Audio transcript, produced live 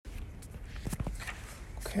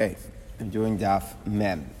Okay, I'm doing Daf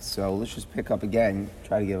Mem. So let's just pick up again,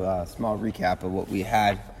 try to give a small recap of what we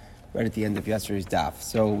had right at the end of yesterday's Daf.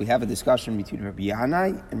 So we have a discussion between Rabbi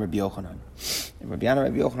Yanai and Rabbi Yochanan. And Rabbi Yanai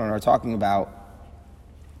and Rabbi Yochanan are talking about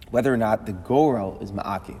whether or not the Gorel is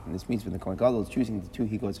Ma'akiv. And this means when the Kohen Gadol is choosing the two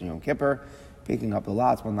he goes to Yom Kippur, picking up the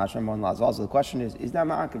lots, one lot Shem, one lot Zazel. The question is that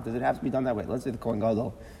Ma'akiv? Does it have to be done that way? Let's say the Kohen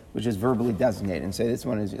Gadol, which is verbally designated, and say this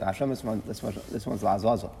one is Hashem, this one's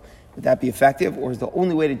Zazel. Would that be effective, or is the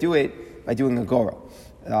only way to do it by doing a Gorel?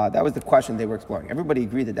 That was the question they were exploring. Everybody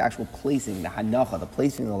agreed that the actual placing, the hanacha, the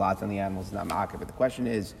placing of the lots on the animals is not ma'akiv. But the question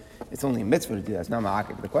is, it's only a mitzvah to do that. It's not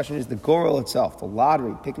ma'akiv. But the question is, the gorel itself, the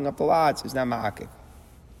lottery, picking up the lots, is not ma'akiv.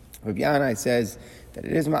 Rabbi Yanai says that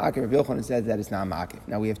it is ma'akiv. Rabbi Yochanan says that it's not ma'akiv.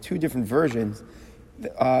 Now we have two different versions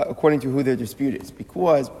according to who their dispute is.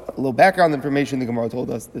 Because a little background information the Gemara told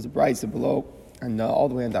us, there's a brayso below, and all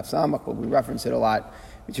the way on Daf Samach, but we reference it a lot,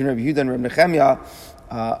 between Rabbi Yehuda and Rabbi Nechemia,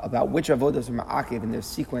 about which avodos are ma'akiv in their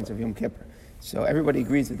sequence of Yom Kippur. So everybody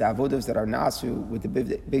agrees that the avodos that are nasu with the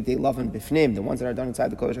big day love and bifnim, the ones that are done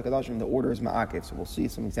inside the Kodesh HaKadoshim, the order is ma'akiv. So we'll see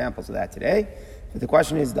some examples of that today. But the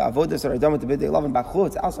question is, the avodos that are done with the big day love and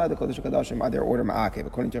bachutz outside the Kodesh HaKadoshim, are their order ma'akiv?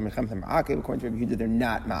 According to Rabbi Nechemia, they're ma'akiv. According to Rabbi Yehuda, they're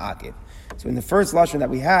not ma'akiv. So in the first lashon that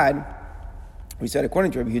we had, we said,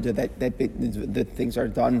 according to Rabbi Yehuda, that things are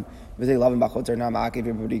done with a love and bachutz are not ma'akiv.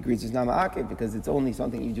 Everybody agrees it's not ma'akiv because it's only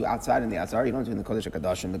something you do outside in the Azar. You don't do in the Kodesh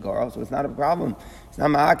HaKadosh and the Gorel, so it's not a problem. It's not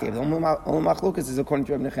ma'akiv. The only machlukas is according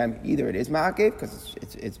to Rabbi Nechemia. Either it is ma'akiv because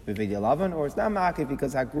it's b'vidya lavan, or it's not ma'akiv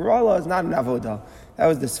because ha'grala is not an avodah. That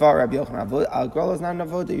was the svar Rabbi Yochanan. Ha'grala is not an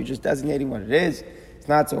avodah. You're just designating what it is. It's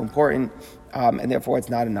not so important, and therefore it's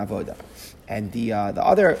not an avodah. And the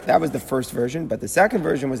other, that was the first version, but the second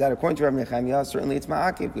version was that according to Rabbi Nechemia, certainly it's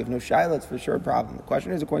ma'akiv. We have no shayla, it's for sure a problem. The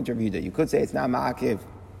question is according to Rabbi Yehuda. You could say it's not ma'akiv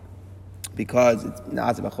because it's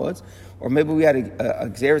not b'chutz, or maybe we had a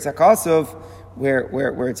gzeres hakasov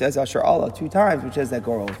where it says Asher Allah 2 times, which says that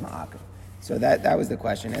gorel is ma'akiv. So that was the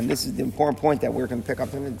question, and this is the important point that we're going to pick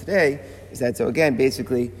up on today, is that, so again,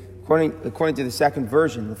 basically, According to the second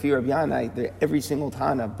version, the fear of Yanai, every single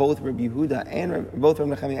Tana, both Rabbi Yehuda and both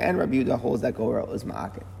Rabbi Nechemia and Rabbi Yehuda holds that Gorel is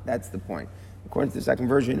ma'akiv. That's the point. According to the second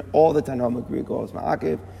version, all the Tanaim agree Gorel is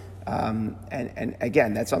ma'akiv. And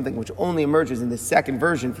again, that's something which only emerges in the second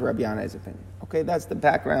version for Rabbi Yanai's opinion. Okay, that's the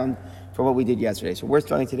background for what we did yesterday. So we're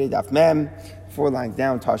starting today, Daf Mem, 4 lines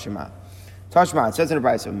down, Tashma. Tashma, it says in the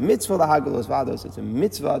Brayso, mitzvah lahagalos vados. It's a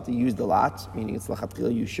mitzvah to use the lots, meaning it's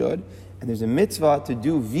lachatchila, you should. And there's a mitzvah to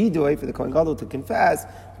do vidoy for the Kohen Gadol to confess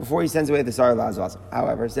before he sends away the Sar Lazaz.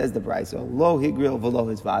 However, says the Brayso, lo higril v'lo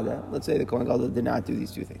hizvada. Let's say the Kohen Gadol did not do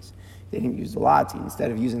these two things. They didn't use the lots.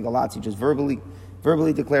 Instead of using the lots, he just verbally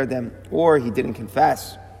declared them, or he didn't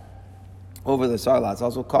confess over the Sar Lazaz.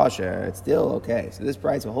 Also kosher. It's still okay. So this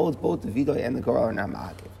Brayso holds both the vidoy and the Gorel are not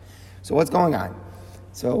ma'akiv. So what's going on?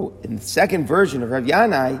 So in the second version of Rav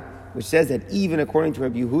Yanai, which says that even according to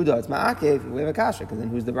Rabbi Yehuda, it's ma'akiv, we have a kasha, because then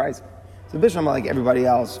who's the Brayso? So Bishlam, like everybody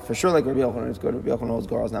else, for sure, like Rabbi Yochanan is good. Rabbi Yochanan holds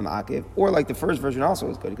Gorel is not ma'akiv, or like the first version also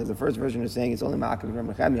is good, because the first version is saying it's only ma'akiv in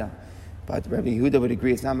Rabbi Nechemia, but Rabbi Yehuda would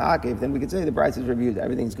agree it's not ma'akiv. Then we could say the Brayso is Rabbi Yehuda,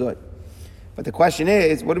 everything's good. But the question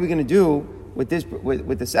is, what are we going to do with this?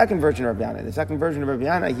 With the second version of Rabbi Yanai? The second version of Rabbi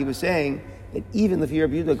Yanai, he was saying that even the fear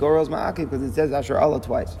of Yehuda, Gorel is ma'akiv because it says Asher Allah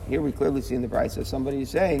twice. Here we clearly see in the Brayso somebody is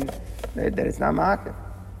saying that it's not ma'akiv.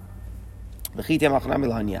 Maybe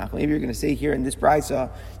you're going to say here in this Brayso,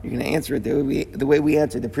 you're going to answer it the way we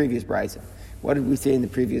answered the previous Brayso. What did we say in the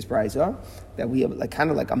previous Brayso? That we have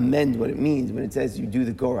kind of amend what it means when it says you do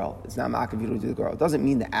the Gorel. It's not ma'akiv, you don't do the Gorel. It doesn't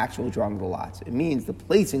mean the actual drawing of the lots. It means the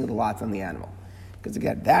placing of the lots on the animal. Because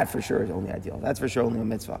again, that for sure is only ideal. That's for sure only a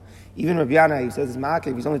mitzvah. Even Rabbi Yanai, who says it's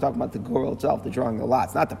ma'akiv, he's only talking about the Gorel itself, the drawing of the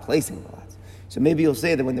lots, not the placing of the lots. So maybe you'll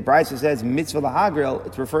say that when the Brayso says mitzvah lahagril,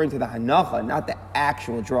 it's referring to the hanacha, not the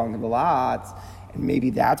actual drawing of the lots. And maybe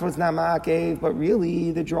that's what's not ma'akev, but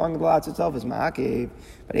really the drawing of the lots itself is ma'akev.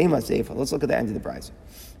 But ema seifa. Let's look at the end of the Brayso.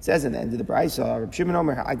 It says in the end of the Brayso, Reb Shimon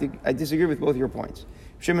Omer, I disagree with both your points.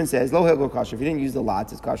 Reb Shimon says, lo hilgo kasher. If you didn't use the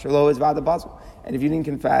lots, it's kasher. Lo is vada bazel. And if you didn't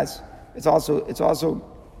confess, it's also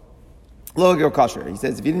lo hilgo kasher. He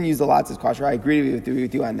says, if you didn't use the lots, it's kasher. I agree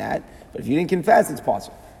with you on that. But if you didn't confess, it's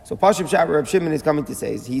possible. So Pashim Shabbat Reb Shimon is coming to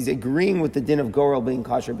say, he's agreeing with the din of Gorel being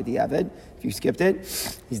kosher b'diavad, if you skipped it.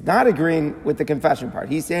 He's not agreeing with the confession part.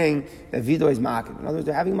 He's saying that vidoy is ma'akiv. In other words,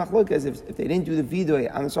 they're having machlokas if they didn't do the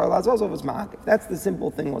vidoy on the Sar Lazaz, also it's ma'akiv. That's the simple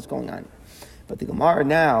thing what's going on. But the Gemara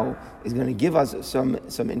now is going to give us some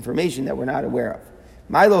information that we're not aware of.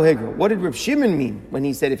 Milo Higro, what did Reb Shimon mean when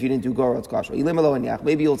he said if you didn't do Gorel, it's kosher?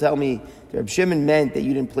 Maybe you'll tell me that Reb Shimon meant that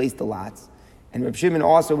you didn't place the lots. And Reb Shimon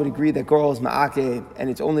also would agree that Gorel is ma'akev, and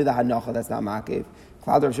it's only the hanacha that's not ma'akev.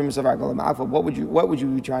 What would you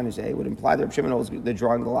be trying to say? It would imply that Reb Shimon holds the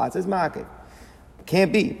drawing of the lots as ma'akev.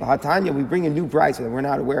 Can't be. Hatanya, we bring a new brisa that we're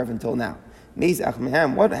not aware of until now.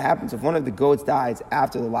 What happens if one of the goats dies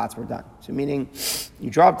after the lots were done? So meaning, you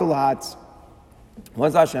drop the lots,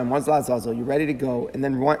 one's Hashem, one's Lazazel, you're ready to go, and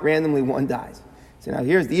then randomly one dies. So now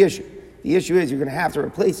here's the issue. The issue is you're going to have to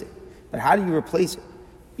replace it. But how do you replace it?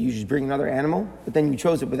 You just bring another animal, but then you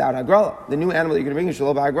chose it without Hagrala. The new animal that you're going to bring is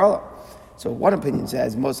Shalom Hagrala. So one opinion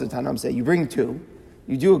says, most of the time say, you bring two,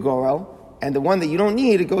 you do a Gorel, and the one that you don't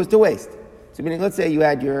need, it goes to waste. So meaning, let's say you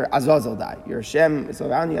had your Azazel die, your Shem, so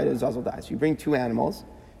around you had your Azazel die. So you bring two animals,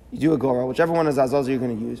 you do a Gorel, whichever one is Azazel you're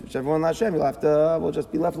going to use, whichever one is Shem, will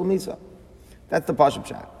just be left Lamisa. That's the Pashup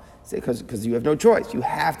Shah. Because you have no choice. You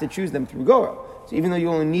have to choose them through Gorel. So even though you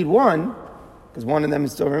only need one, because one of them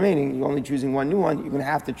is still remaining, you're only choosing one new one, you're going to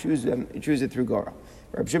have to choose it through Gorel.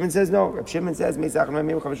 Reb Shimon says no. Reb Shimon says, you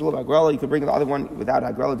could bring the other one without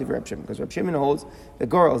Hagrala to Reb Shimon, because Reb Shimon holds that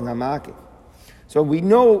Gorel is not ma'akev. So we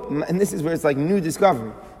know, and this is where it's like new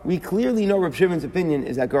discovery, we clearly know Reb Shimon's opinion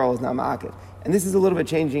is that Gorel is not ma'akev. And this is a little bit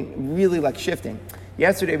changing, really like shifting.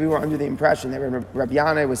 Yesterday we were under the impression that Rabbi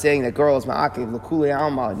Yanai was saying that Gorel is ma'akev, l'kulei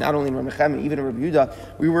alma, not only in Reb Nechemia, even in Reb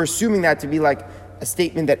Yehuda. We were assuming that to be like a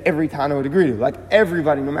statement that every Tana would agree to. Like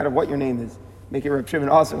everybody, no matter what your name is, make it Reb Shimon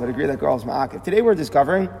also would agree that Gorel is ma'akev. Today we're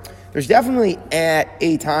discovering there's definitely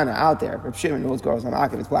a Tana out there. Reb Shimon knows Gorel is not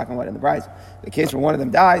ma'akev. It's black and white in the price. The case where one of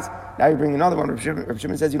them dies, now you bring another one. Reb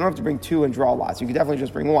Shimon says you don't have to bring two and draw lots. You can definitely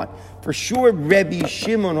just bring one. For sure, Rabbi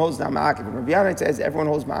Shimon holds not ma'akev. And Rabbi Yanai says everyone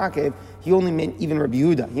holds ma'akev. He only meant even Rabbi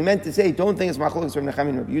Yehuda. He meant to say, don't think it's machlokes Reb Nechemia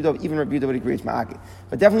and Rabbi Yehuda. Even Rabbi Yehuda would agree it's ma'akev.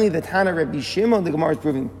 But definitely the Tana Rabbi Shimon, the Gemara is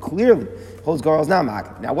proving clearly, holds Gorel is not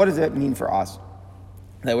ma'akev. Now what does that mean for us?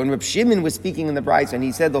 That when Reb Shimon was speaking in the Brisa and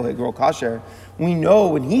he said lo hegro kasher, we know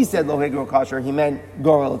when he said lo hegro kasher, he meant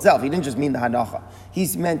Gorel itself. He didn't just mean the hanacha. He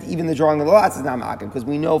meant even the drawing of the lots is not ma'akev, because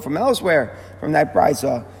we know from elsewhere, from that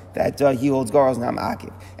Brisa, that he holds Gorel is not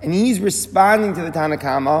ma'akev. And he's responding to the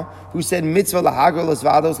Tanakama, who said mitzvah lahagro lo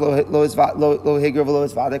svados lo hegro v'lo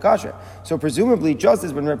svada kasher. So presumably, just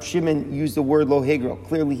as when Reb Shimon used the word lo hegro,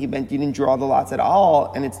 clearly he meant you didn't draw the lots at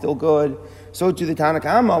all, and it's still good. So to the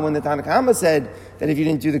Tanakama, when the Tanakama said that if you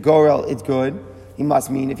didn't do the Gorel, it's good, he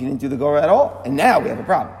must mean if you didn't do the Gorel at all. And now we have a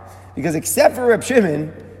problem. Because except for Reb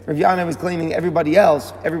Shimon, Reb Yanai was claiming everybody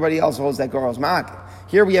else holds that Gorel is ma'akev.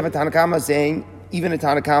 Here we have a Tanakama saying, even a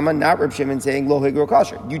Tanakama, not Reb Shimon, saying lo hegro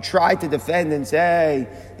kasher. You try to defend and say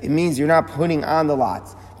it means you're not putting on the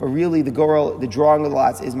lots. But really, the Gorel, the drawing of the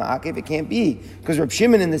lots is ma'akev. It can't be. Because Reb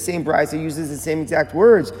Shimon in the same brisa uses the same exact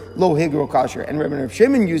words, lo hegro kasher. And Reb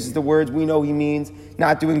Shimon uses the words we know he means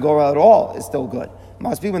not doing Gorel at all is still good.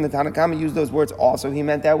 Must be when the Tanakama used those words also he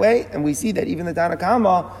meant that way. And we see that even the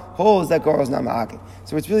Tanakama holds that Gorel is not ma'akev.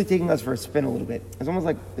 So it's really taking us for a spin a little bit. It's almost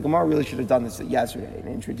like the Gemara really should have done this yesterday and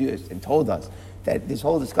introduced and told us that this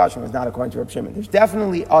whole discussion was not according to Reb Shimon. There's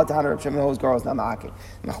definitely a Tana Reb Shimon holds Gorel is not ma'akev.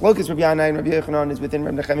 Machlokes Rabbi Yanai and Rabbi Yochanan is within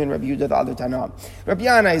Reb Nechemia and Rabbi Yehuda, the other Tana. Rabbi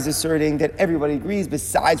Yanai is asserting that everybody agrees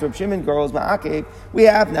besides Reb Shimon, Gorel is ma'akev. We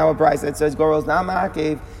have now a brisa that says Gorel is not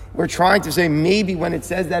ma'akev. We're trying to say maybe when it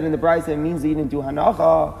says that in the brisa it means that you didn't do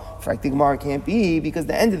hanacha. In fact, the Gemara can't be because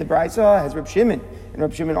the end of the brisa has Reb Shimon. And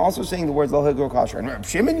Reb Shimon also saying the words lo hegro kasher. And Reb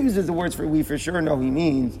Shimon uses the words we for sure know he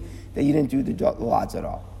means that you didn't do the lots at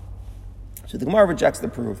all. So the Gemara rejects the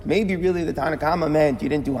proof. Maybe really the Tanakama meant you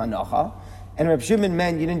didn't do hanacha, and Reb Shimon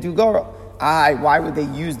meant you didn't do Gorel. Why would they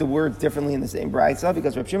use the words differently in the same brisa?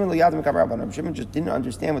 Because Reb Shimon Reb Shimon just didn't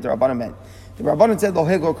understand what the Rabbanan meant. The Rabbanan said lo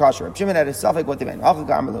hegro kasher. Reb Shimon had a suffix what they meant.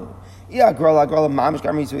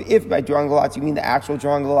 If by drawing the lots you mean the actual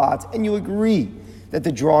drawing of the lots, and you agree that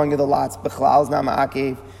the drawing of the lots b'chlal is not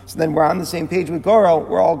ma'akev, so then we're on the same page with Gorel,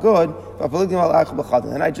 we're all good.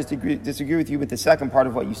 And I just disagree with you with the second part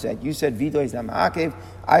of what you said. You said vidoy is not ma'akev,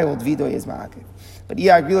 I hold vidoy is ma'akev. But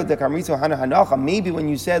maybe when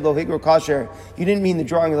you said lo hegro kasher, you didn't mean the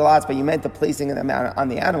drawing of the lots, but you meant the placing of them on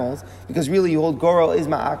the animals, because really you hold Gorel is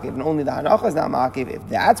ma'akev, and only the hanacha is not ma'akev. If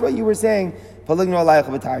that's what you were saying,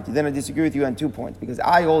 then I disagree with you on 2 points, because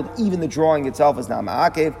I hold even the drawing itself is not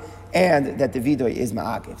ma'akev, and that the vidoy is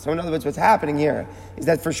ma'akev. So in other words, what's happening here is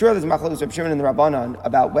that for sure there's machlokes Reb Shimon and the Rabbanan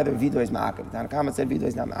about whether vidoy is ma'akev. Tanakama said vidoy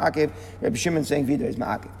is not ma'akev. Reb Shimon saying vidoy is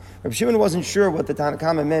ma'akev. Reb Shimon wasn't sure what the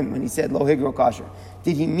Tanakama meant when he said lo hegro kasher.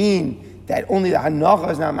 Did he mean that only the hanacha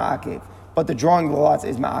is not ma'akev, but the drawing of the lots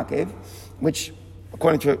is ma'akev, which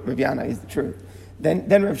according to Rabbi Yanai is the truth.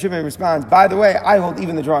 Then Reb Shimon responds, by the way, I hold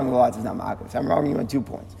even the drawing of the lots is not ma'akev. So I'm wrong you on 2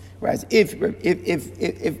 points. Whereas if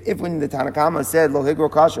when the Tanakama said lo higro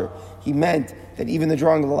kasher, he meant that even the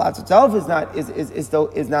drawing of the lots itself is not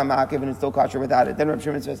ma'akev and it's still kasher without it. Then Reb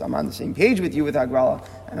Shimon says, I'm on the same page with you with Hagrala,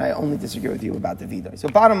 and I only disagree with you about the vidoy. So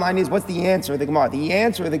bottom line is, what's the answer of the Gemara? The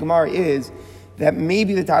answer of the Gemara is that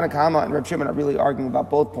maybe the Tanakama and Reb Shimon are really arguing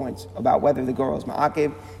about both points, about whether the girl is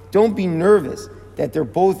ma'akev. Don't be nervous that they're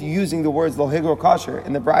both using the words lo higro kasher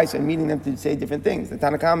in the Brisa and meaning them to say different things. The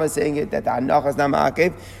Tanakama is saying it that the Hanacha is not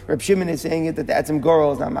ma'akev. Reb Shimon is saying it that the Etzem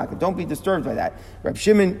Gorel is not ma'akev. Don't be disturbed by that. Reb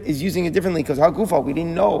Shimon is using it differently because Hagufa, we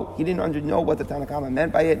didn't know. He didn't know what the Tanakama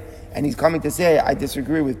meant by it, and he's coming to say, I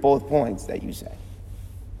disagree with both points that you say.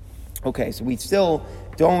 Okay, so we still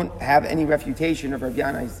don't have any refutation of Rav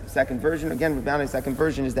Yanai's second version. Again, Rav Yanai's second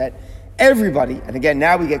version is that everybody, and again,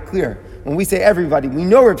 now we get clear. When we say everybody, we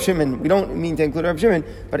know Reb Shimon. We don't mean to include Reb Shimon,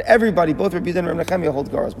 but everybody, both Reb Yehuda and Reb Nechemia, holds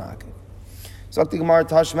Garas Ma'akev. So Gemara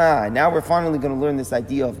Tashma. Now we're finally going to learn this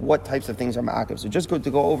idea of what types of things are Ma'akev. So just to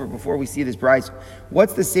go over before we see this Brisa.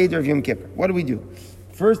 What's the Seder of Yom Kippur? What do we do?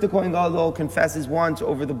 First, the Kohen Gadol confesses once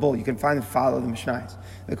over the bull. You can find and follow the Mishnayos.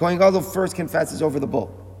 The Kohen Gadol first confesses over the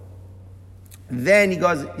bull. Then he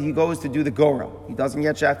goes to do the Gorel. He doesn't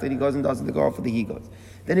get shafted. He goes and does the Gorel for the he-goats.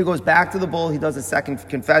 Then he goes back to the bull. He does a second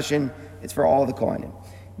confession. It's for all the Kohanim.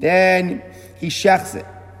 Then he shechs it.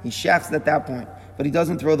 He shechs at that point. But he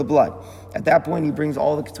doesn't throw the blood. At that point, he brings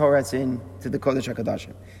all the Ketorets in to the Kodesh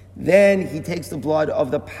HaKadoshim. Then he takes the blood of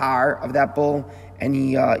the par of that bull and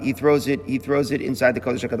he throws it inside the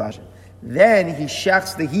Kodesh HaKadoshim. Then he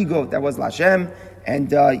shechs the he-goat that was Lashem and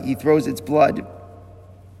he throws its blood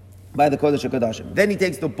by the Kodesh HaKodashim. Then he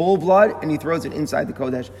takes the bull blood and he throws it inside the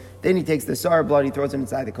Kodesh. Then he takes the Sar blood, he throws it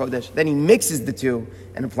inside the Kodesh. Then he mixes the two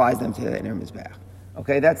and applies them to the Ner Mizbeach.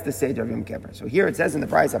 Okay, that's the Seder of Yom Kippur. So here it says in the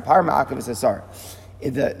Brisa, Par Ma'akev is a Sar.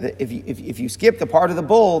 If you skip the part of the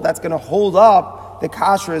bull, that's going to hold up the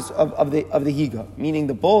kashrus of the he-goat. Meaning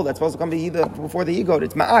the bull that's supposed to come before the he-goat,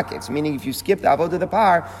 it's ma'akev. So meaning if you skip the avod of the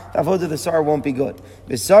par, the avod of the sar won't be good.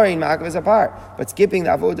 The sar in ma'akev is a par. But skipping the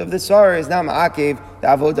avod of the sar is not ma'akev, the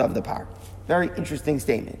avod of the par. Very interesting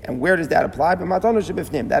statement. And where does that apply?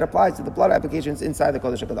 That applies to the blood applications inside the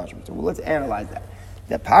Kodesh HaKadoshim. So let's analyze that.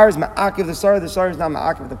 The par is ma'akev the sar is not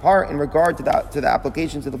ma'akev the par in regard to the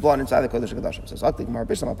applications of the blood inside the Kodesh HaKadoshim. So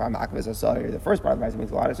the first part of the Brisa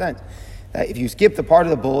makes a lot of sense. That if you skip the part of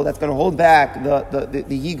the bull, that's going to hold back the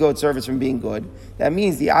he-goat service from being good. That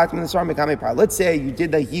means the akim and the sar mekame par. Let's say you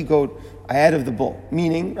did the he-goat ahead of the bull,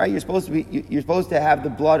 meaning right, you're supposed to have the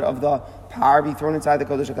blood of the par be thrown inside the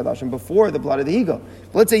Kodesh HaKadoshim before the blood of the he-goat.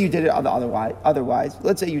 Let's say you did it otherwise.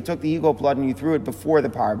 Let's say you took the he-goat blood and you threw it before the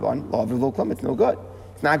par blood. It's no good.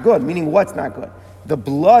 It's not good. Meaning what's not good? The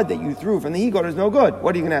blood that you threw from the he-goat is no good.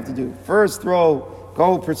 What are you going to have to do? First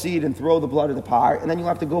proceed and throw the blood of the par, and then you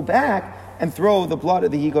have to go back and throw the blood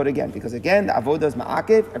of the he-goat again. Because again, the avodah is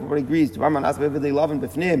ma'akev. Everybody agrees.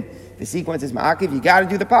 The sequence is ma'akev. You got to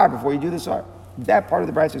do the par before you do the sar. That part of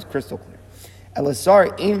the Brisa is crystal clear.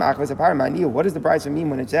 Elasar ein ma'akev is a par ma'aniya. What does the Brisa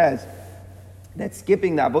mean when it says that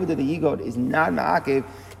skipping the avodah of the he-goat is not ma'akev,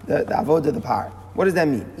 the avodah of the par? What does that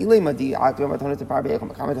mean?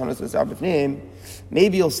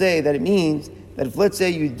 Maybe you'll say that it means that if, let's say,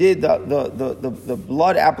 you did the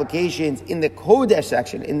blood applications in the Kodesh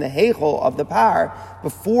section, in the Heichol of the par,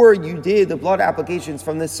 before you did the blood applications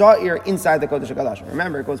from the Sa'ir inside the Kodesh HaKadoshim.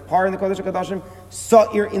 Remember, it goes par in the Kodesh HaKadoshim,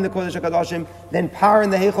 Sa'ir in the Kodesh HaKadoshim, then par in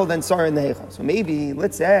the Heichol, then Sa'ir in the Heichol. So maybe,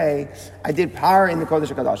 let's say, I did par in the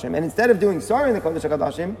Kodesh HaKadoshim, and instead of doing Sa'ir in the Kodesh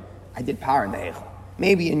HaKadoshim, I did par in the Heichol.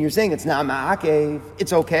 Maybe, and you're saying it's not ma'akev,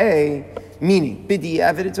 it's okay. Meaning,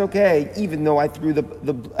 b'di'evet, it's okay. Even though I threw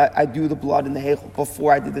I do the blood in the heichel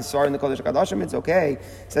before I did the sar in the Kodesh HaKadoshim, it's okay.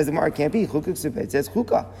 It says the Gemara, it can't be. It says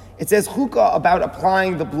chukah. It says chukah about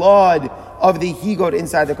applying the blood of the he-goat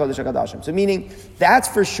inside the Kodesh HaKadoshim. So meaning, that's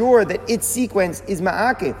for sure that its sequence is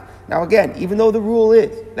ma'akev. Now again, even though the rule is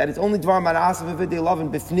that it's only dvar ma'asav v'videi love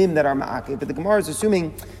and bifnim that are ma'akev, but the Gemara is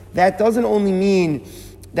assuming that doesn't only mean.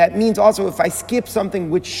 That means also if I skip something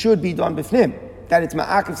which should be done b'fnim, that it's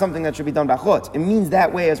ma'akiv something that should be done b'chutz. It means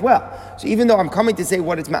that way as well. So even though I'm coming to say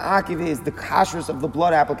what it's ma'akiv is the kashrus of the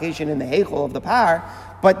blood application in the heichol of the par,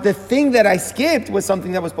 but the thing that I skipped was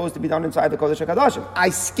something that was supposed to be done inside the Kodesh HaKadoshim. I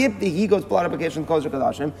skipped the he-goat's blood application in the Kodesh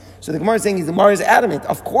HaKadoshim. So the Gemara is saying, the Gemara is adamant.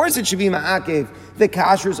 Of course it should be ma'akiv, the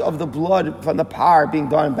kashrus of the blood from the par being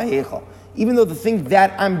done by heichol. Even though the thing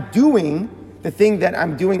that I'm doing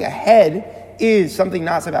ahead is something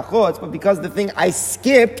nasa b'chutz, but because the thing I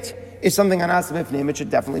skipped is something nasa b'fnim, it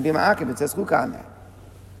should definitely be ma'akev. It says chukah on that.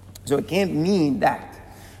 So it can't mean that.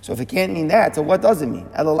 So if it can't mean that, so what does it mean?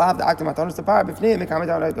 The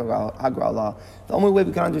only way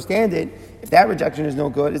we can understand it, if that rejection is no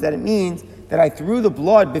good, is that it means that I threw the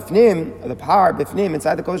blood bifnim, or the par bifnim,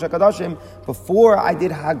 inside the Kodesh HaKadoshim before I did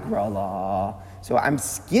Hagrala. So I'm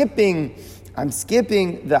skipping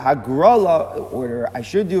the Hagrala order. I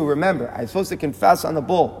should do, remember, I'm supposed to confess on the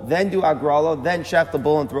bull, then do Hagrala, then shech the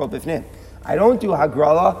bull and throw it bifnim. I don't do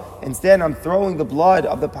Hagrala, instead I'm throwing the blood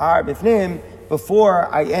of the par bifnim before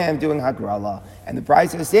I am doing Hagrala. And the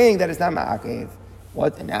price is saying that it's not Ma'akev.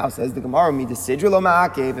 What? And now says the Gemara, me the Sidra lo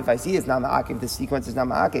Ma'akev. If I see it's not Ma'akev, the sequence is not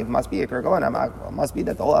Ma'akev. It must be a Kirkola, not Ma'akev. It must be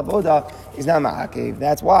that the whole Avoda is not Ma'akev.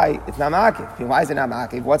 That's why it's not Ma'akev. Why is it not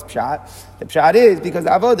Ma'akev? What's Pshat? The Pshat is because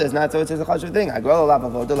the Avoda is not, so it's a chashuv thing. Hagrala lav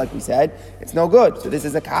Avoda, like we said, it's no good. So this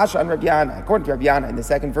is a kasha on Rabbi Yana. According to Rabbi Yana, in the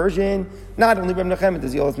second version, not only Rabbi Nechem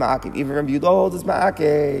does he hold Ma'akev, even Rabbi Yudah holds it's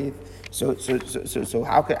Ma'akev. So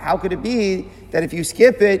how could it be that if you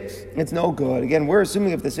skip it, it's no good? Again, we're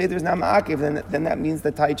assuming if the Seder is not Ma'akiv, then that means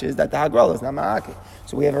the Taich is that the Hagrala is not Ma'akiv.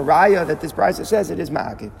 So we have a Raya that this price says it is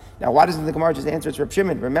Ma'akiv. Now, why doesn't the Gemara just answer it's Reb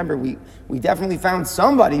Shimon? Remember, we definitely found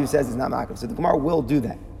somebody who says it's not Ma'akiv. So the Gemara will do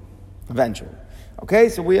that eventually. Okay,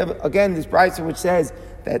 so we have, again, this price which says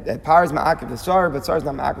that par is ma'akiv the sar, but sar is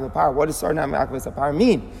not ma'akiv the par. What does sar not ma'akiv the par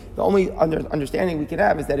mean? The only understanding we can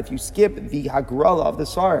have is that if you skip the hagrala of the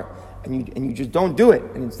sar, and you just don't do it,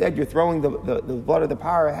 and instead you're throwing the blood of the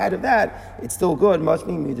par ahead of that, it's still good. Must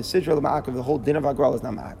mean the sidra the ma'akiv, the whole din of hagrala is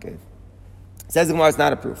not ma'akiv. Says the Gemara, it's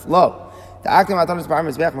not a proof. Lo. The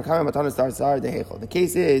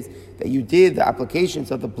case is that you did the applications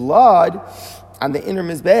of the blood on the inner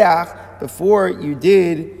mizbeach before you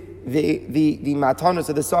did the matanos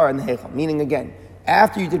of the sar and the hechel. Meaning again,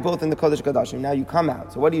 after you did both in the Kodesh Kadashim, now you come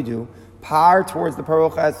out. So what do? Par towards the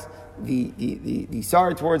parochas, the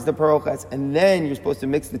sar towards the parochas, and then you're supposed to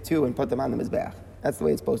mix the two and put them on the mizbeach. That's the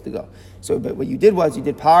way it's supposed to go. So, but what you did was you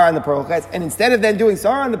did par on the parochas, and instead of then doing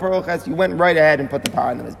sar on the parochas, you went right ahead and put the par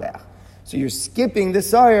on the mizbeach. So you're skipping the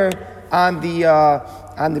sar on the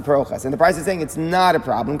parochas. And the price is saying it's not a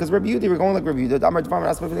problem because Rabbi Yehuda, we're going like Rabbi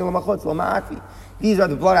Yehuda. These are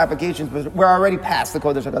the blood applications, but we're already past the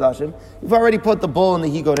Kodesh HaKadashim. We've already put the bull and the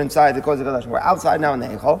he-goat inside the Kodesh HaKadashim. We're outside now in the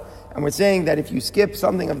Echel. And we're saying that if you skip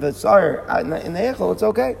something of the sar in the Echel, it's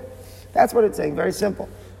okay. That's what it's saying. Very simple.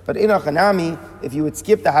 But in Achanami, if you would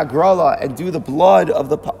skip the Hagrala and do the blood of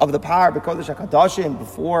the par Kodesh HaKadashim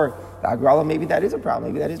before the Hagrala, maybe that is a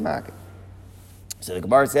problem. Maybe that is Makah. So the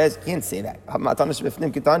Gemara says, you can't say that. The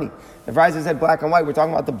Vrisa said black and white, we're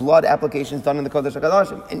talking about the blood applications done in the Kodesh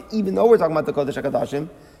HaKadashim. And even though we're talking about the Kodesh HaKadashim,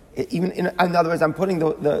 in other words, I'm putting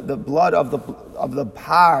the blood of the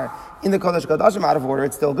par in the Kodesh HaKadashim out of order,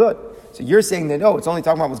 it's still good. So you're saying that, no, it's only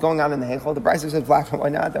talking about what's going on in the Heichel. The Vrisa says black and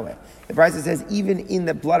white, not that way. The Vrisa says even in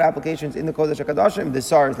the blood applications in the Kodesh HaKadashim, the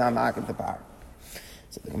sar is not ma'akiv the par.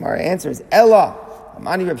 So the Gemara answers, Ella.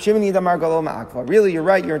 Really, you're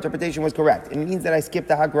right, your interpretation was correct. It means that I skipped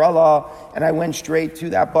the Hagrala and I went straight to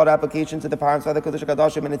that blood application to the Parents of the Kodesh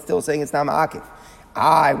HaKadoshim, and it's still saying it's not Ma'akiv.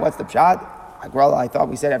 What's the pshat? Hagrala, I thought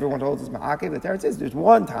we said everyone holds it's Ma'akiv. The Torah says there's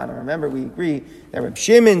one Tana. Remember, we agree that Reb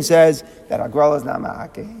Shimon says that Hagrala is not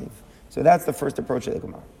Ma'akiv. So that's the first approach of the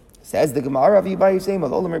Gemara. Says the Gemara of Yibai saying,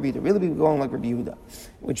 well, really be going like Rabbi Yehuda.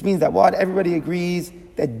 Which means that what? Everybody agrees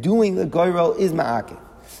that doing the Goyrel is Ma'akiv.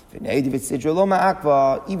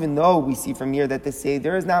 Even though we see from here that the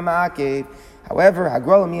Seder is not Ma'akev, however,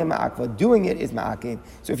 Hagrala Miyah Ma'akva, doing it is Ma'akev.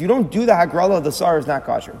 So if you don't do the Hagrala, the Sar is not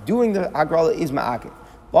kosher. Doing the Hagrala is Ma'akev.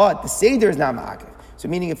 But the Seder is not Ma'akev. So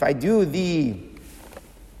meaning if I do the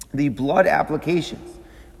blood applications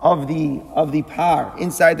of the par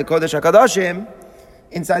inside the Kodesh HaKadoshim,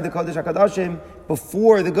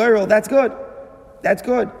 before the Goyrel, that's good. That's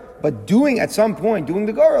good. But at some point, doing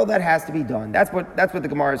the Goyrel, that has to be done. That's what the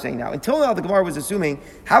Gemara is saying now. Until now, the Gemara was assuming,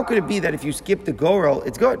 how could it be that if you skip the Goyrel,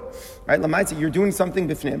 it's good? Right? Lamaitza, you're doing something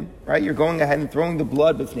b'fnim, right? You're going ahead and throwing the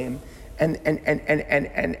blood b'fnim, and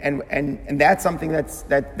that's something that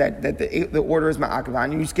the order is ma'akev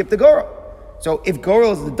on, and you skip the Goyrel. So if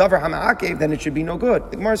Goyrel is the davar hama'akev, then it should be no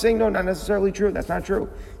good. The Gemara is saying, no, not necessarily true. That's not true.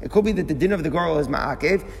 It could be that the din of the Goyrel is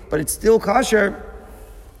ma'akev, but it's still kosher.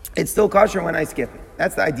 It's still kosher when I skip it.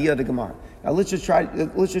 That's the idea of the Gemara. Now let's just try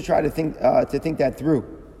to think that through.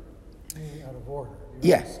 Meaning out of order.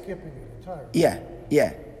 You're skipping it entirely.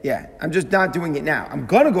 Yeah. I'm just not doing it now. I'm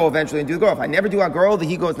gonna go eventually and do the Goyrel. If I never do Hagrala, the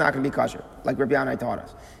he-goat is not gonna be kosher, like Rabbi Yanai taught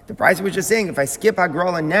us. The price was just saying, if I skip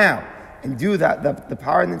Hagrala now and do that the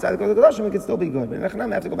power inside the Kodesh, it can still be good. But in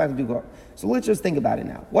Echanam, I have to go back and do Goyrel. So let's just think about it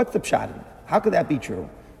now. What's the pshat in it? How could that be true?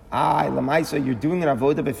 Lamaisa, you're doing an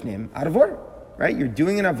avoda b'fnim out of order. Right? You're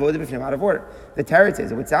doing an avodah b'fnim out of order. The Torah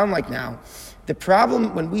says, it would sound like now The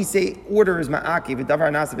problem when we say order is ma'akiv, davar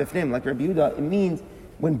nasa b'fnim, like Rabbi Yehuda, it means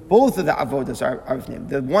when both of the avodas are b'fnim.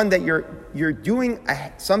 The one that you're doing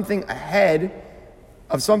something ahead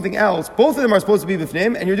of something else, both of them are supposed to be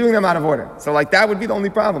b'fnim, and you're doing them out of order. So like that would be the only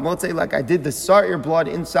problem. Let's say like I did the sa'ir blood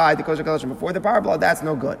inside the kodesh kodashim before the par blood, that's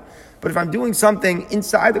no good. But if I'm doing something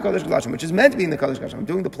inside the kodesh kodashim, which is meant to be in the kodesh kodashim, I'm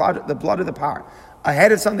doing the blood of the par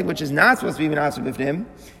ahead of something which is not supposed to be b'nasa b'fnim,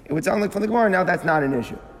 it would sound like from the Gemara, now that's not an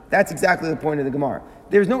issue. That's exactly the point of the Gemara.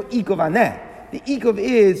 There's no ikov on that. The ikov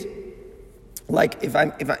is like if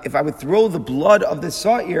I would throw the blood of the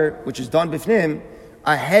sa'ir, which is done b'fnim,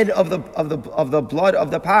 ahead of the blood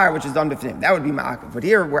of the par, which is done b'fnim. That would be ma'akav. But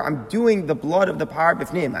here, where I'm doing the blood of the par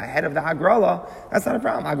b'fnim ahead of the hagrala, that's not a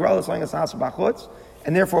problem. Hagrala is like a sas b'chutz,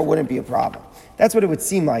 and therefore it wouldn't be a problem. That's what it would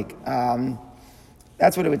seem like.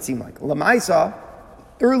 Lamaisa.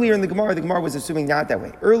 Earlier in the Gemara was assuming not that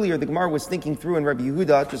way. Earlier, the Gemara was thinking through in Rabbi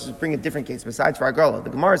Yehuda, just to bring a different case besides for Hagrala.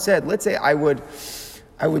 The Gemara said, let's say I would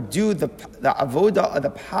do the avoda of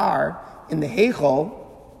the par in the heichal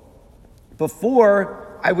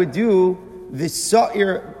before I would do the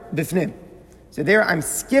sa'ir b'fnim. So there I'm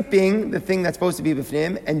skipping the thing that's supposed to be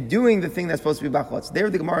b'fnim and doing the thing that's supposed to be b'chutz.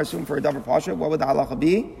 There the Gemara assumed for a davar pasha, what would the halacha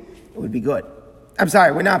be? It would be good. I'm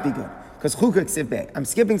sorry, it would not be good. Because chukah ksivbeh. I'm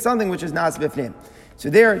skipping something which is nas b'fnim. So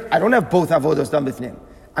there, I don't have both avodos done b'fnim.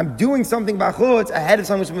 I'm doing something b'chutz ahead of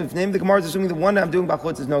something which is b'fnim. The Gemara is assuming the one I'm doing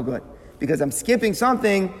b'chutz is no good. Because I'm skipping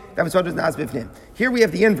something that was nas b'fnim. Here we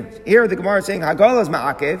have the inverse. Here the Gemara is saying Hagrala is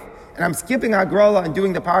ma'akev, and I'm skipping Hagrala and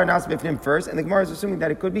doing the par nas b'fnim first, and the Gemara is assuming that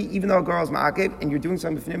it could be, even though Hagrala is ma'akev, and you're doing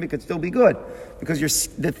something b'fnim, it could still be good. Because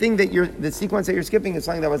the sequence that you're skipping is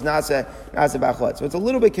something that was nasa b'chutz. So it's a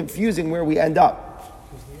little bit confusing where we end up.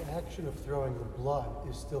 Because the action of throwing the blood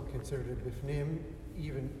is still considered a bifnim,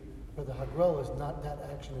 even, but the hagrala is not, that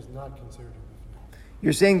action is not considered a bifnim.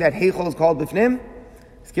 You're saying that heichol is called bifnim?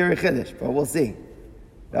 Scary chiddush, but we'll see.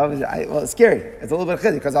 It's scary. It's a little bit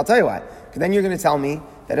chiddush, because I'll tell you why. Because then you're going to tell me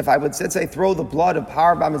that if I would, let's say, throw the blood of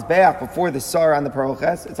par b'mizbeach before the sar on the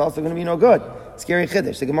paroches, it's also going to be no good. Scary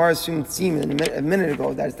chiddush. The Gemara assumed a minute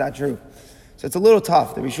ago that it's not true. So it's a little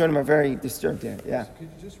tough. The Rishonim are very disturbed here. Yeah. Could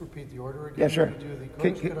you just repeat the order again? Yeah, sure.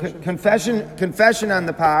 Confession on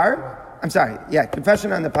the par. I'm sorry. Yeah,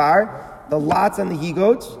 confession on the par. The lots on the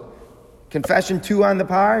he-goats. Confession 2 on the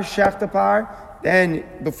par. Shech the par. Then,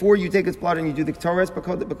 before you take its blood and you do the Torah,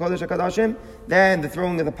 B'Kodesh HaKadoshim, then the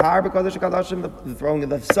throwing of the par, B'Kodesh HaKadoshim, the throwing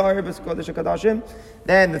of the Sar, B'Kodesh HaKadoshim,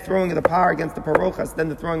 then the throwing of the par against the Parochas, then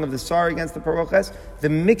the throwing of the Sar against the Parochas, the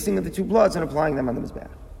mixing of the two bloods and applying them on the Mizbeach.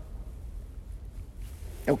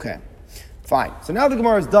 Okay, fine. So now the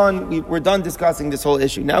Gemara is done. We're done discussing this whole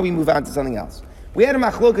issue. Now we move on to something else. We had a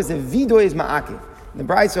machlokas if vidoy is ma'akiv. In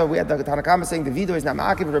the Brayso, we had the Tanakama saying the vidoy is not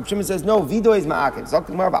ma'akiv, but Reb Shimon says no, vidoy is ma'akiv.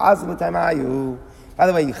 By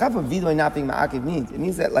the way, you have a vidoy not being ma'akiv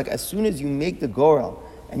means that like as soon as you make the goral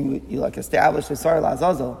and you like establish the sar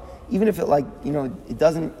la'azazel, even if it it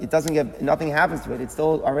doesn't get, nothing happens to it, it's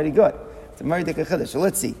still already good. It's a very difficult chiddush. So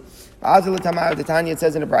let's see. It says in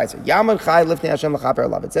the Brayso,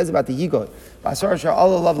 it says about the yigot.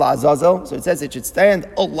 So it says it should stand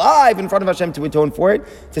alive in front of Hashem to atone for it,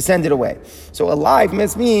 to send it away. So alive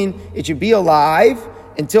must mean it should be alive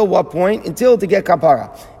until what point? Until to get kapara.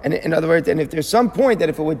 And in other words, and if there's some point that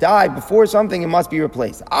if it would die before something, it must be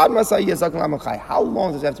replaced. How long does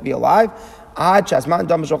it have to be alive? According to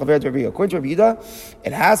Rabbi Yehuda,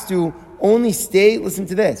 it has to only stay, listen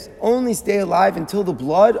to this, only stay alive until the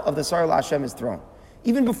blood of the Sar Hashem is thrown.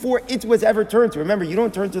 Even before it was ever turned to. Remember, you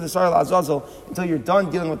don't turn to the Sar Azazel until you're done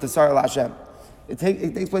dealing with the Sar Hashem. It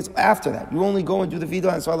takes place after that. You only go and do the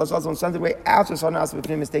Vidah and Sar Azazel and send it away after Sar Nasa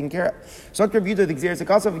B'Fnim is taken care of. So Rabbi Yehuda, the Gzeres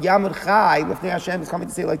Hakasa of Yamud Chai, Lefnei Hashem, is coming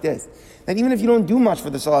to say like this, that even if you don't do much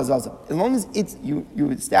for the Sar Azazel, as long as you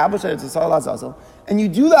establish that it's a Sar Azazel, and you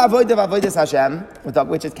do the Avodah of Avodas Hashem,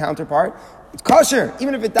 which is counterpart, it's kosher.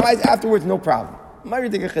 Even if it dies afterwards, no problem.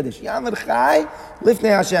 Meaning,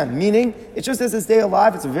 it just has to stay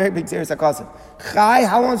alive. It's a very big serious akasim. Chai,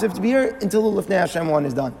 how long does it have to be here? Until the Lifnei Hashem one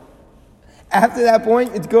is done. After that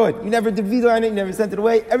point, it's good. You never did vido on it, you never sent it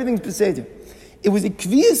away, everything's beseder. It was a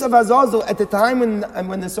kviyas of Azazel at the time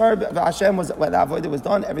when the Sar of Hashem was, when the Avodah was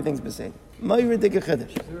done, everything's beseder. Is there a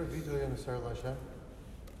vido in the Sar Hashem?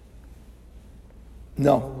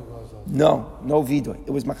 No vidoy.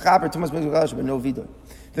 It was machaber, Tumas Mizgalash, but no vidoy.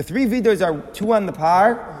 The 3 vidoys are 2 on the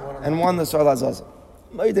par and 1 on the Sar Azazel.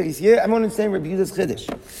 I'm understanding Rabbi Yehuda's chiddush.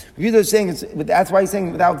 Rabbi Yehuda is saying that's why he's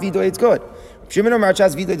saying without vidoy it's good. Shimon Omer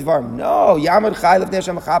Chas vidoy dvarim. No, Yamad Chai Lefnei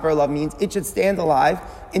Hashem Chaper Love means it should stand alive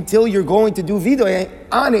until you're going to do vidoy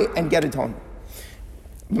on it and get atonement.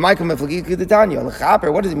 What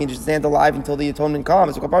does it mean to stand alive until the atonement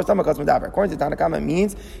comes? According to Tanakama, it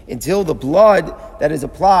means until the blood that is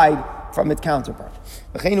applied from its counterpart.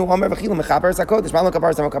 It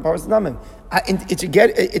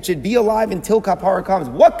should be alive until kapara comes.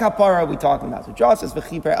 What kapara are we talking about? So just as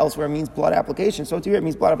v'chiper elsewhere means blood application, so too here it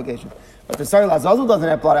means blood application. But the Sar Lazazel doesn't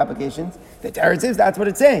have blood applications. The Teretz is, that's what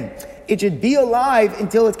it's saying. It should be alive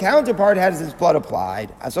until its counterpart has its blood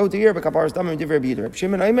applied. So too here, but kapara is tamim divrei b'yidur.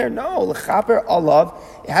 Shimon Omer, no, l'chaper alav.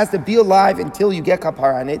 It has to be alive until you get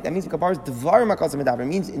kapara on it. That means the kapara is dvar makasim medaber. It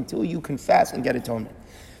means until you confess and get atonement.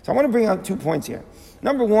 So I want to bring out 2 points here.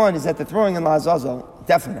 Number one is that the throwing in Lazazel,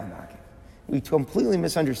 definitely not makif. We completely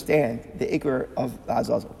misunderstand the ikr of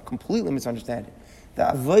Lazazel. Completely misunderstand it. The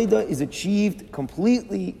avodah is achieved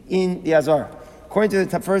completely in the Azara. According to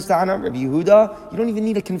the first Tana, Rabbi Yehuda, you don't even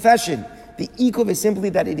need a confession. The ikr is simply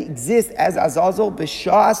that it exists as Azazel,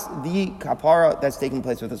 b'shas the kapara that's taking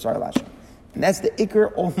place with the Sar Lashem. And that's the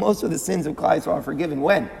ikr. Most of the sins of Klal Yisrael are forgiven.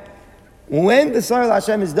 When the Sar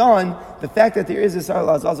Hashem is done, the fact that there is a Sar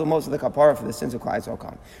Lazazel, most of the kapara for the sins of Klal Yisrael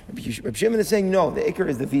come. Rabbi Shimon is saying, no, the ikr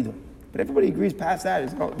is the vidur. But everybody agrees past that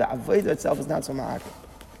is no, the avodah itself is not so ma'akif.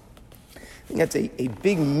 I think that's a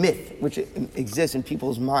big myth which exists in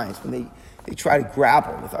people's minds when they try to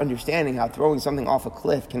grapple with understanding how throwing something off a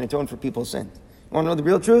cliff can atone for people's sins. You want to know the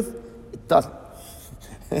real truth? It doesn't.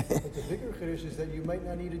 But the bigger chiddush is that you might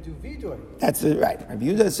not need to do vidur. That's right. Rabbi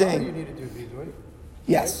Yehuda is saying... You need to do vidur.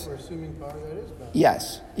 Yes. Right? We're assuming part of that is bad.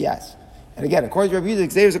 Yes. And again, according to Rabbi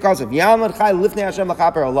Yehuda, there's a concept. Yamad chai lifnei Hashem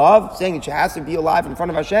l'chaper alav, saying it has to be alive in front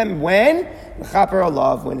of Hashem when l'chaper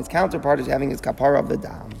alav, when its counterpart is having its kapara of the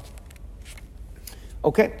dam.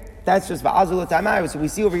 Okay, that's just va'azul l'tamai. So we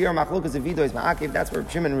see over here machlokas of vido is ma'akiv. That's where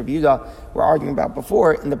Shimon and Rabbi Yehuda were arguing about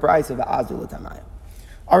before in the price of va'azul l'tamai.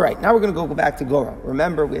 All right, now we're going to go back to Gorel.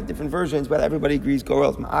 Remember, we had different versions, whether everybody agrees Gorel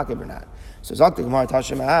is ma'akiv or not. So Zakti Gemara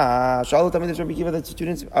Tashema, Shalot Tamid Rabbi Kiva, the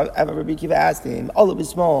students of Rabbi Kiva asked him, all of it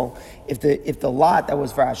small, if the lot that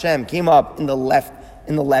was for Hashem came up in the left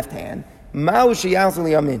hand, what's the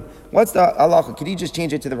halacha? Could he just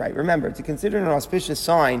change it to the right? Remember, to consider an auspicious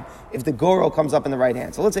sign if the gorel comes up in the right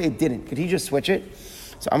hand. So let's say it didn't. Could he just switch it?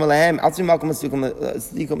 So Amalahem,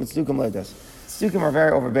 Stukim are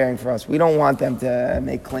very overbearing for us. We don't want them to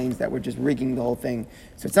make claims that we're just rigging the whole thing.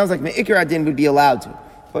 So it sounds like Me'ikr Adin would be allowed to.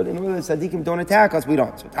 But in order that Tzaddikim don't attack us, we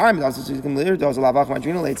don't. So it sounds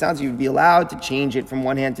like you'd be allowed to change it from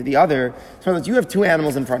one hand to the other. So you have 2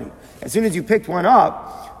 animals in front of you. As soon as you picked one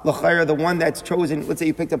up, the one that's chosen, let's say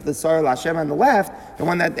you picked up the Sar Lashem on the left, the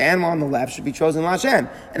animal on the left should be chosen Lashem.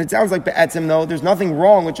 And it sounds like Be'etzim, no, there's nothing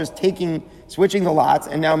wrong with just switching the lots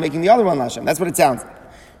and now making the other one Lashem. That's what it sounds like.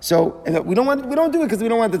 So we don't do it because we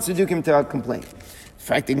don't want the Tzaddikim to complain.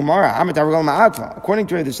 According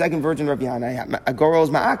to the second version of Rabbi Hanai, a gorel is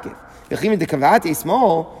ma'akiv.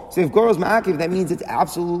 Small. So if gorel is ma'akiv, that means it's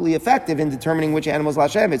absolutely effective in determining which animal is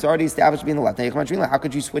Lashem. It's already established to be in the left. How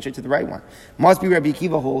could you switch it to the right one? Must be Rabbi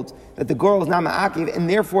Akiva holds that the gorel is not ma'akiv, and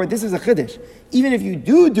therefore this is a chiddush. Even if you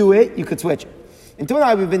do it, you could switch it. Until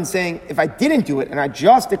now we've been saying, if I didn't do it and I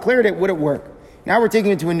just declared it, would it work? Now we're taking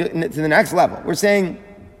it to the next level. We're saying,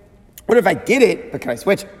 what if I did it, but can I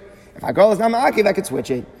switch it? If my girl is not ma'akiv, I could switch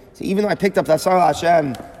it. So even though I picked up the Sar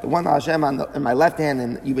Hashem, the one Hashem in my left hand,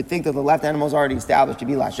 and you would think that the left animal is already established to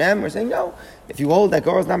be Lashem, we're saying no. If you hold that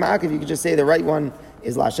girl is not ma'akiv, you could just say the right one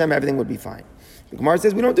is Lashem, everything would be fine. The Gemara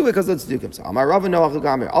says we don't do it because let's do it. So Amar Rava no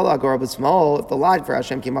achugamer. Allah girl was small. If the lot for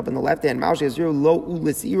Hashem came up in the left hand,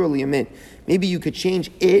 maybe you could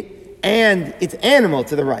change it and its animal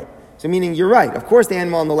to the right. So meaning you're right. Of course the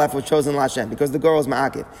animal on the left was chosen Lashem because the girl is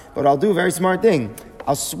ma'akiv. But I'll do a very smart thing.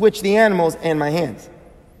 I'll switch the animals and my hands.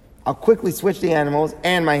 I'll quickly switch the animals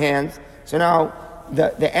and my hands. So now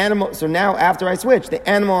the animal. So now after I switch, the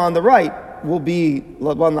animal on the right will be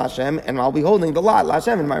one Lashem, and I'll be holding the lot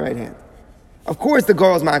Lashem in my right hand. Of course the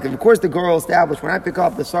girl is ma'akiv. Of course the girl established when I pick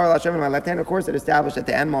up the Sar Lashem in my left hand. Of course it established that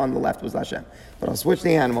the animal on the left was Lashem. But I'll switch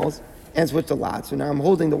the animals and switch the lot. So now I'm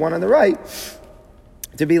holding the one on the right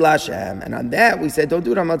to be Lashem. And on that, we said, don't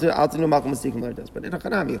do it on Altinu Malcolm Masikim does. But in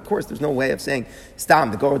Hanami, of course, there's no way of saying,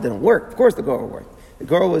 Stam, the Gorah didn't work. Of course the Gorah worked. The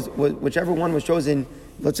Gorah was whichever one was chosen,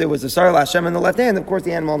 let's say it was the Sar Lashem in the left hand, of course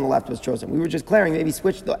the animal on the left was chosen. We were just declaring, maybe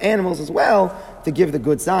switch the animals as well to give the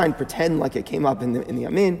good sign, pretend like it came up in the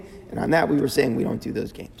Amin. And on that, we were saying we don't do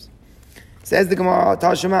those games. Says the Gemara,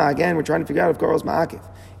 Tashema, again, we're trying to figure out if Gorah is Ma'akiv.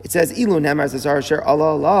 It says, Ilu Nemar Zazar Sher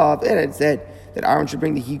Allah Allah, and it said, that Aaron should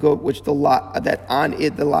bring the he-goat, which the lot, that on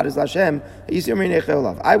it the lot is Lashem.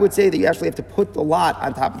 I would say that you actually have to put the lot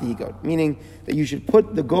on top of the he-goat, meaning that you should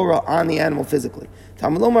put the Gorah on the animal physically.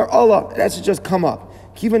 Tamalomar Allah, that should just come up.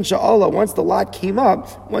 Kivan sha'ala, once the lot came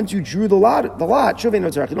up, once you drew the lot, shuvei no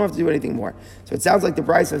tzarech, you don't have to do anything more. So it sounds like the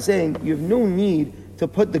Brisa is saying you have no need to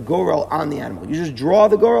put the gorel on the animal. You just draw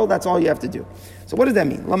the gorel, that's all you have to do. So what does that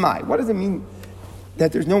mean? Lamai, what does it mean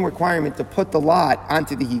that there's no requirement to put the lot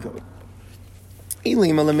onto the he-goat?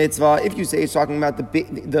 If you say it's talking about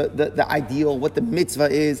the ideal, what the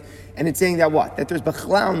mitzvah is, and it's saying that what? That there's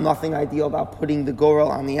b'chlal nothing ideal about putting the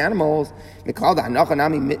gorel on the animals. I'm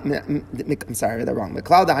sorry, I read that wrong.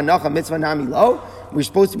 We're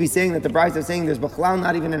supposed to be saying that the Brisa is saying there's b'chlal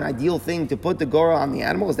not even an ideal thing to put the gorel on the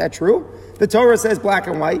animal. Is that true? The Torah says black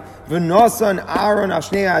and white. V'nosan Aaron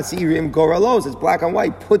ashnei asirim gorelos. It's black and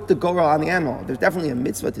white. Put the gorel on the animal. There's definitely a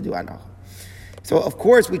mitzvah to do hanacha. So, of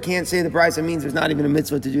course, we can't say the Brisa means there's not even a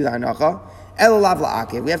mitzvah to do the hanacha. Elalav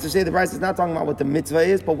la'akev. We have to say the Brisa is not talking about what the mitzvah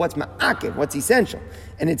is, but what's ma'akev, what's essential.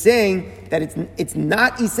 And it's saying that it's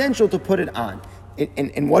not essential to put it on.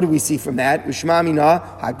 And what do we see from that?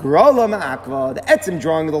 Ushmamina hagrola ma'akva. The etzim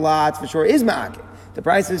drawing of the lots for sure is ma'akev. The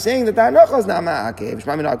Brisa is saying that the hanacha is not ma'akev.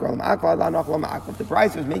 Ushmamina hagrola ma'akva, the hanacha lo ma'akev. The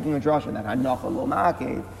Brisa is making a drasha that hanacha lo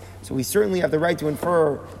ma'akev. So we certainly have the right to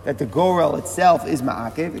infer that the gorel itself is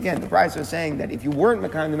ma'akev. Again, the Brisa is saying that if you weren't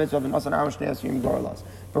mekayim the mitzvah of nasan aaron shnei asirim gorelos,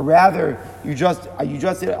 but rather you just did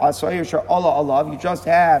asayir shar Allah Allah, you just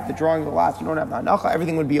have the drawing of the lots, you don't have the hanacha,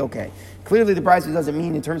 everything would be okay. Clearly, the Brisa doesn't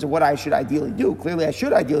mean in terms of what I should ideally do. Clearly, I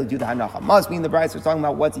should ideally do the hanacha. Must mean the Brisa is talking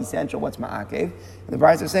about what's essential, what's ma'akev. And the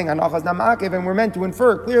Brisa is saying hanacha is not ma'akev, and we're meant to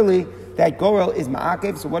infer clearly that gorel is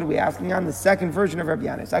ma'akev. So what are we asking on? The second version of Rabbi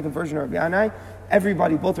Yanai. Second version of Rabbi Yanai.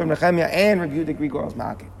 Everybody, both Rabbi Nechemia and Rabbi Yehuda, agree gorel is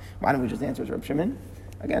ma'akev. Why don't we just answer as Rabbi Shimon?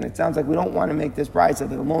 Again, it sounds like we don't want to make this Brisa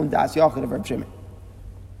the lone das yachid of Rabbi Shimon.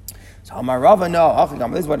 So Amar Rava, no,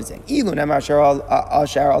 this is what it's saying. If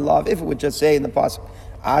it would just say in the pasuk,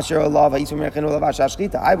 I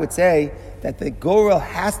would say that the gorel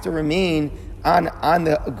has to remain on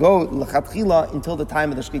the goat lechatchila until the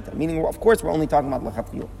time of the shchita. Meaning, of course, we're only talking about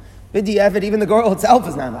lechatchila. B'di'evet, even the gorel itself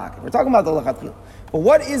is not ma'akev. We're talking about the lechatchila. But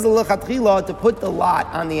what is the lechatchila to put the lot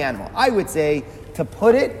on the animal? I would say to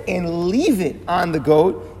put it and leave it on the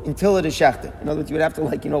goat until it is shechted. In other words, you would have to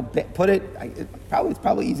put it. It's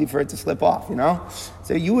probably easy for it to slip off.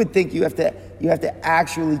 So you would think you have to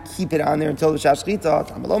actually keep it on there until the shachita.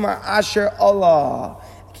 Tamaloma asher Allah.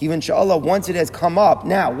 Even sha'Allah, once it has come up.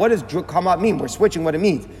 Now, what does come up mean? We're switching what it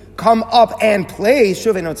means. Come up and place,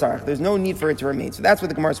 shuvei no tzarech. There's no need for it to remain. So that's what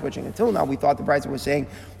the Gemara is switching. Until now, we thought the Brisa was saying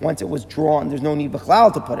once it was drawn, there's no need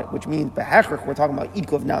b'chlal to put it, which means behechrich, we're talking about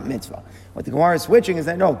ikov, not mitzvah. What the Gemara is switching is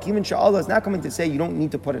that no, even sha'Allah is not coming to say you don't need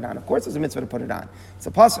to put it on. Of course, there's a mitzvah to put it on. It's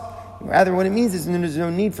a pasuk. Rather, what it means is there's no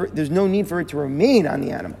need for it to remain on the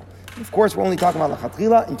animal. Of course, we're only talking about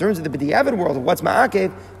lechatchila. In terms of the b'di'evet world of what's ma'akev,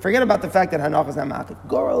 forget about the fact that hanacha is not ma'akev.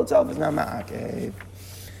 Gorel itself is not ma'akev.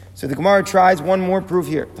 So the Gemara tries one more proof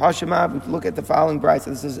here. Tashema, we look at the following Brisa.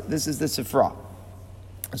 This is the Sifra.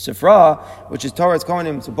 The Sifra, which is Torah's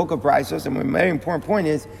Kohanim, it's a book of Brisos, and a very important point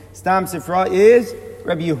is, Stam Sifra is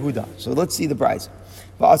Rabbi Yehuda. So let's see the Brisa.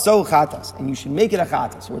 Va'asol chatas, and you should make it a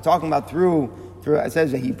chatas. So we're talking about through it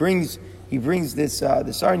says that he brings this sar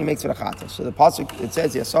and he makes it a chatas. So the pasuk it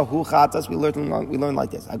says yasahu chatas. We learn like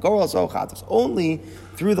this. Agor also chatas. Only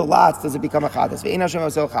through the lots does it become a chatas. Ve'ein Hashem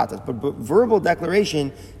also chatas. But verbal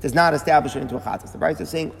declaration does not establish it into a chatas. The Brisa is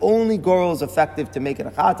saying only gorel is effective to make it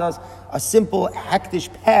a chatas. A simple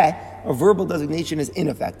hektish peh, a verbal designation, is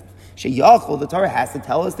ineffective. Sheyachol, the Torah has to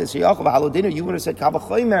tell us that Sheyachol v'halodinu, you would have said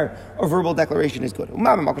kavachomer, a verbal declaration is good.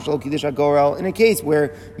 In a case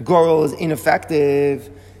where gorel is ineffective.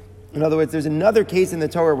 In other words, there's another case in the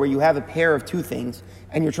Torah where you have a pair of two things,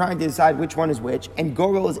 and you're trying to decide which one is which, and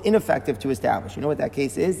gorel is ineffective to establish. You know what that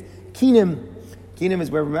case is? Kinim. Kinim is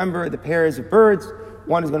where, remember, the pairs of birds,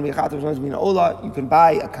 one is going to be a chatas, one is going to be an ola. You can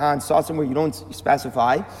buy a kan saw somewhere you don't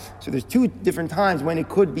specify. So there's two different times when it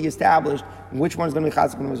could be established which one is going to be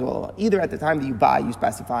chatas, one is ola. Either at the time that you buy, you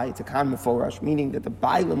specify, it's a kan meforash, meaning that the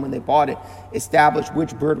bailim, when they bought it, established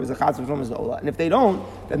which bird was a chatas, which one was the ola. And if they don't,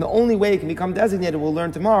 then the only way it can become designated, we'll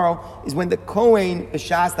learn tomorrow, is when the kohen,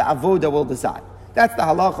 b'shas, the avoda, will decide. That's the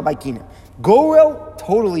halacha by kinim. Gorel,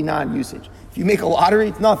 totally non-usage. If you make a lottery,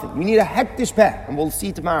 it's nothing. You need a hektish peh, and we'll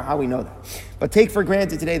see tomorrow how we know that. But take for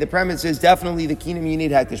granted today, the premise is definitely the kinim, you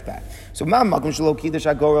need hektish peh. So makom shelo kiddush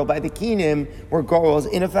gorel, by the kinim, where gorel is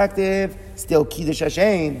ineffective, still kiddush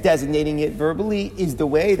Hashem, designating it verbally, is the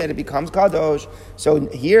way that it becomes kadosh. So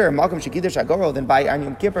here, makom shekiddush gorel, then by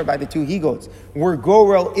Yom Kippur, by the two he-goats, where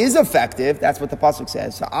gorel is effective, that's what the pasuk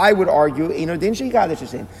says. So I would argue, eino din shekiddush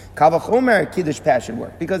Hashem, kavachomer kiddush peh should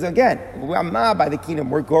work. Because again, by the kinim,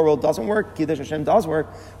 where gorel doesn't work, Kiddush Hashem does work.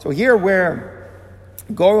 So here where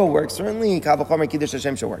Gorel works, certainly Kavachomer Kiddush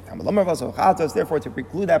Hashem should work. Therefore, to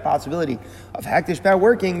preclude that possibility of Hektish Peh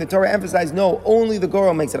working, the Torah emphasized, no, only the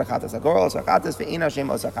Gorel makes it a Chatas.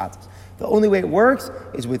 The only way it works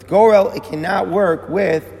is with Gorel, it cannot work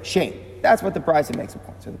with Shem. That's what the Brisa makes a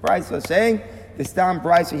point. So the Brisa is saying, the Stam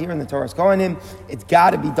Brisa here in the Torah's Kohanim, it's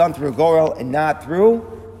got to be done through Gorel and not through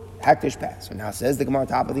Hektish Peh. So now says the Gemara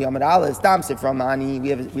top of the Amud Aleph, Stam Sifra Mani, we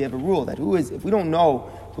have a rule that if we don't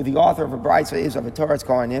know who the author of a Brisa is of a Torah's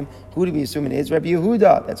Kohanim, who do we assume it is? Rabbi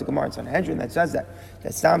Yehuda. That's a Gemara in Sanhedrin that says that.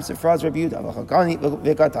 That Stam Sifra is Rabbi Yehuda.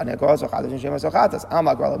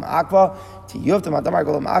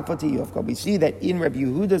 We see that in Rabbi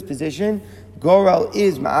Yehuda's position, Gorel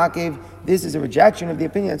is Ma'akev. This is a rejection of the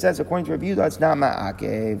opinion that says, according to Rabbi Yehuda, it's not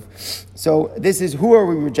Ma'akev. So this is, who are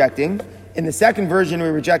we rejecting? In the second version,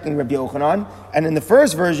 we're rejecting Rabbi Yochanan, and in the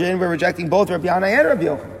first version, we're rejecting both Rabbi Yanai and Rabbi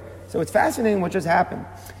Yochanan. So it's fascinating what just happened.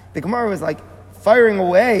 The Gemara was like firing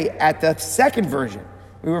away at the second version.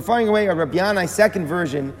 We were firing away at Rabbi Yanai's second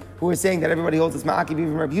version, who was saying that everybody holds this Ma'akiv,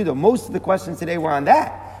 even Rabbi Yehuda. Most of the questions today were on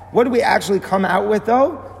that. What did we actually come out with,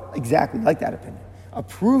 though? Exactly like that opinion. A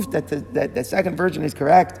proof that the second version is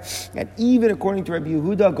correct, and even according to Rabbi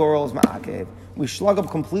Yehuda, Gorel is Ma'akiv. We slug up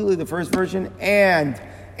completely the first version, and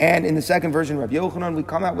in the second version, Rabbi Yochanan, we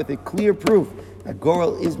come out with a clear proof that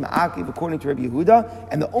Gorel is Ma'akiv according to Rabbi Yehuda,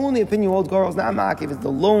 and the only opinion who holds Gorel is not Ma'akiv is the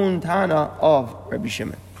lone Tana of Rabbi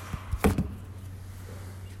Shimon.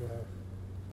 Sure.